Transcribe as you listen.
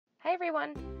Hi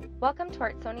everyone! Welcome to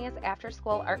Artsonia's After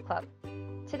School Art Club.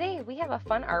 Today we have a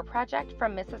fun art project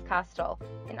from Mrs. Kostal,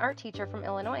 an art teacher from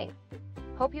Illinois.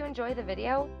 Hope you enjoy the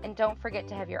video and don't forget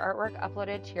to have your artwork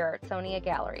uploaded to your Artsonia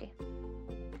gallery.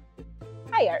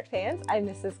 Hi art fans, I'm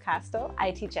Mrs. Kostal.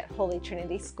 I teach at Holy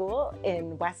Trinity School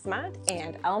in Westmont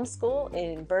and Elm School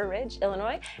in Burr Ridge,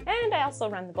 Illinois, and I also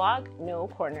run the blog No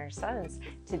Corner Sons.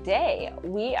 Today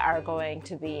we are going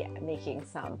to be making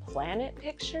some planet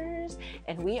pictures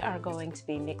and we are going to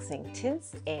be mixing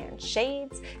tints and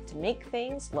shades to make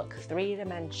things look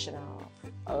three-dimensional.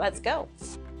 Let's go!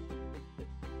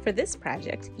 For this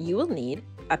project, you will need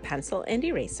a pencil and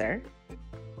eraser,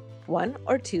 1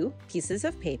 or 2 pieces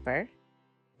of paper,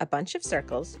 a bunch of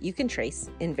circles you can trace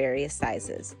in various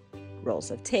sizes, rolls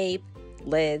of tape,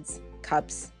 lids,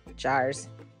 cups, jars,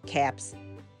 caps,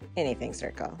 anything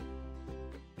circle.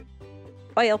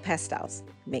 Oil pastels.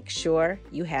 Make sure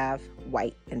you have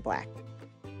white and black.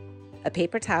 A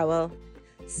paper towel,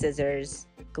 scissors,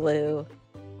 glue,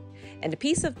 and a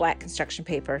piece of black construction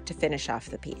paper to finish off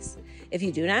the piece. If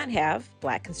you do not have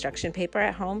black construction paper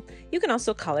at home, you can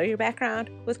also color your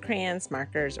background with crayons,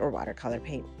 markers, or watercolor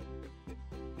paint.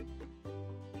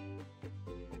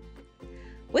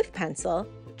 With pencil,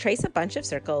 trace a bunch of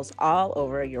circles all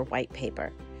over your white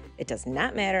paper. It does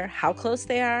not matter how close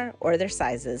they are or their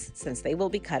sizes, since they will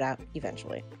be cut out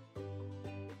eventually.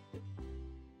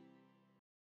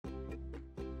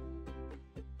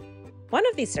 One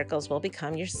of these circles will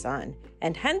become your sun,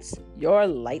 and hence your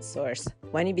light source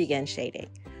when you begin shading.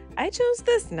 I chose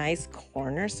this nice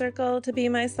corner circle to be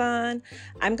my sun.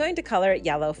 I'm going to color it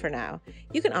yellow for now.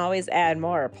 You can always add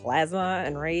more plasma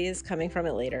and rays coming from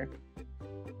it later.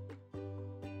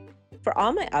 For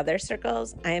all my other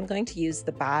circles, I am going to use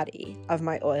the body of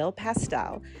my oil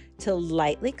pastel to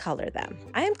lightly color them.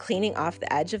 I am cleaning off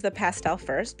the edge of the pastel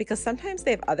first because sometimes they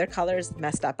have other colors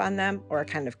messed up on them or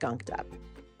kind of gunked up.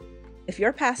 If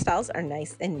your pastels are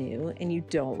nice and new and you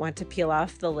don't want to peel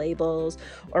off the labels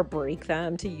or break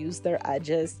them to use their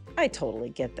edges, I totally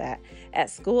get that. At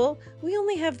school, we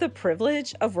only have the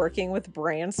privilege of working with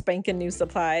brand spanking new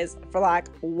supplies for like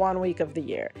 1 week of the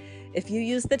year. If you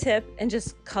use the tip and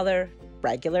just color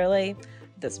regularly,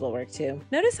 this will work too.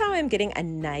 Notice how I'm getting a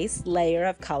nice layer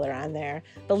of color on there,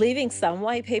 but leaving some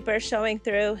white paper showing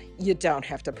through. You don't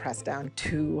have to press down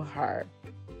too hard.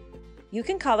 You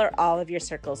can color all of your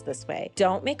circles this way.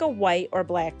 Don't make a white or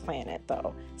black planet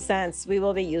though, since we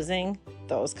will be using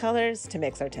those colors to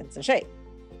mix our tints and shade.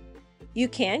 You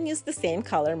can use the same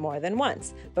color more than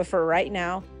once, but for right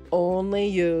now, only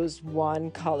use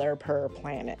 1 color per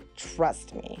planet.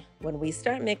 Trust me, when we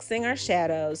start mixing our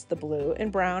shadows, the blue and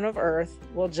brown of Earth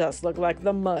will just look like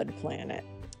the mud planet.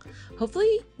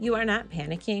 Hopefully you are not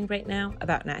panicking right now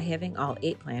about not having all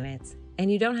 8 planets, and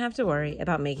you don't have to worry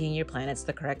about making your planets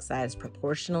the correct size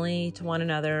proportionally to one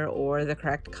another or the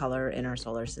correct color in our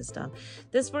solar system.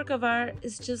 This work of art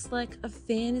is just like a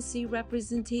fantasy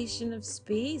representation of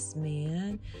space,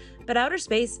 man. But outer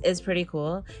space is pretty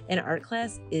cool, and art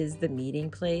class is the meeting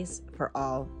place for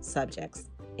all subjects,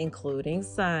 including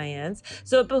science.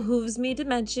 So it behooves me to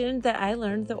mention that I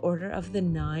learned the order of the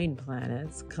 9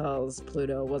 planets, because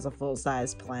Pluto was a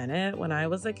full-size planet when I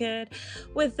was a kid,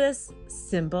 with this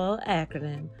simple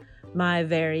acronym. My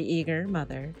very eager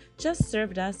mother just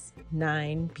served us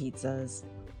 9 pizzas,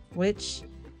 which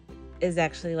is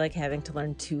actually like having to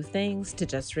learn 2 things to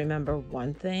just remember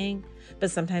 1 thing, but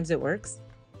sometimes it works.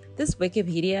 This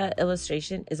Wikipedia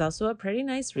illustration is also a pretty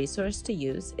nice resource to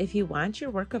use if you want your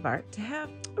work of art to have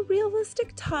a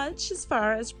realistic touch as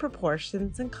far as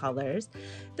proportions and colors.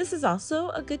 This is also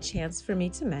a good chance for me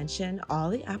to mention all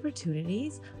the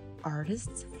opportunities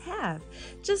artists have.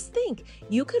 Just think,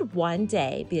 you could one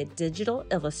day be a digital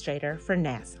illustrator for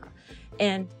NASA,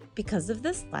 and because of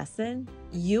this lesson,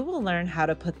 you will learn how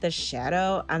to put the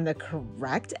shadow on the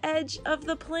correct edge of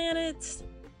the planet.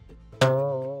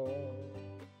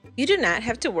 You do not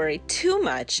have to worry too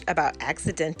much about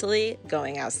accidentally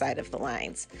going outside of the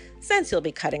lines, since you'll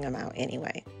be cutting them out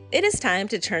anyway. It is time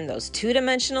to turn those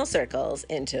 2-dimensional circles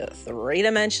into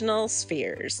 3-dimensional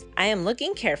spheres. I am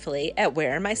looking carefully at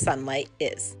where my sunlight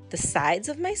is. The sides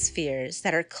of my spheres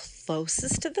that are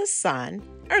closest to the sun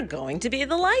are going to be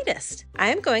the lightest. I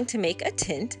am going to make a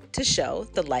tint to show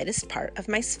the lightest part of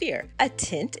my sphere. A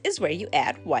tint is where you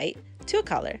add white to a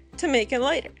color to make it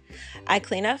lighter. I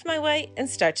clean off my white and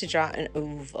start to draw an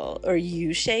oval or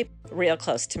U shape real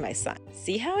close to my sun.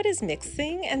 See how it is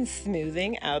mixing and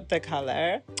smoothing out the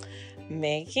color?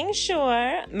 Making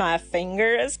sure my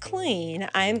finger is clean,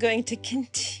 I am going to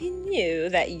continue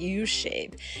that U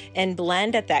shape and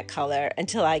blend at that color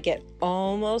until I get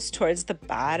almost towards the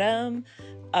bottom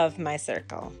of my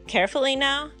circle. Carefully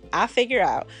now, I figure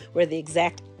out where the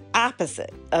exact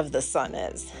opposite of the sun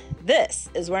is. This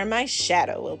is where my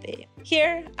shadow will be.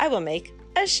 Here, I will make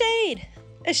a shade.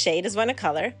 A shade is when a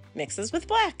color mixes with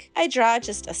black. I draw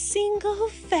just a single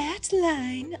fat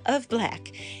line of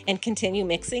black and continue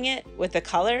mixing it with the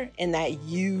color in that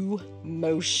U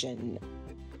motion.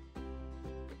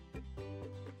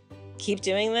 Keep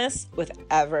doing this with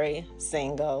every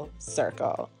single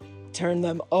circle. Turn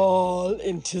them all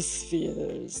into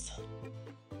spheres.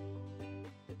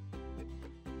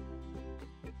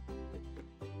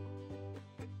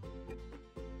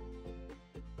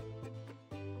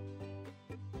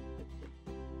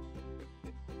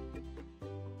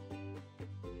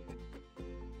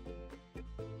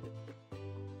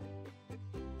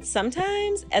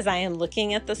 Sometimes, as I am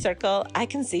looking at the circle, I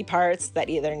can see parts that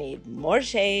either need more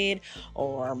shade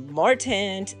or more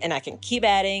tint, and I can keep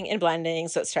adding and blending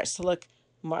so it starts to look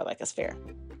more like a sphere.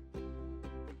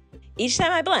 Each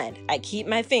time I blend, I keep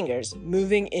my fingers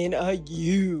moving in a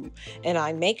U, and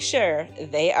I make sure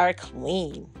they are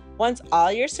clean. Once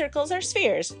all your circles are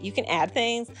spheres, you can add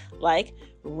things like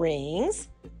rings,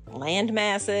 land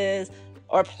masses,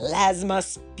 or plasma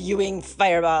spewing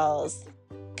fireballs.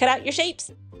 Cut out your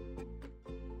shapes.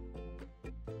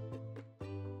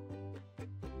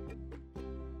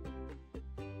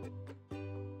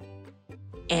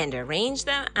 And arrange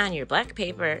them on your black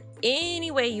paper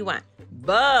any way you want.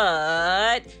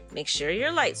 But make sure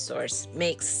your light source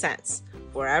makes sense.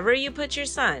 Wherever you put your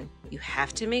sun, you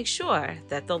have to make sure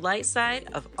that the light side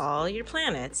of all your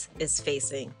planets is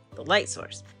facing the light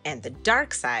source, and the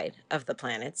dark side of the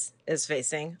planets is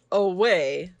facing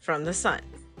away from the sun.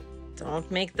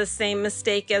 Don't make the same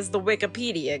mistake as the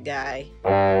Wikipedia guy.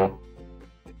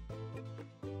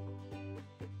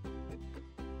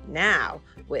 Now,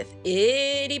 with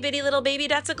itty bitty little baby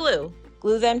dots of glue,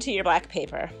 glue them to your black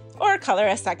paper, or color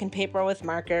a second paper with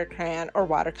marker, crayon, or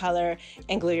watercolor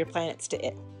and glue your planets to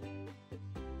it.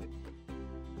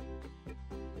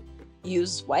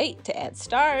 Use white to add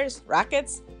stars,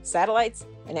 rockets, satellites,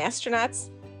 and astronauts.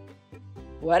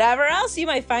 Whatever else you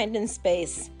might find in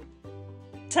space.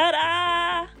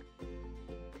 Ta-da!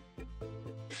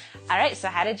 All right, so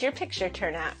how did your picture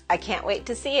turn out? I can't wait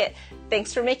to see it.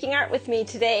 Thanks for making art with me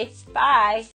today.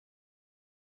 Bye!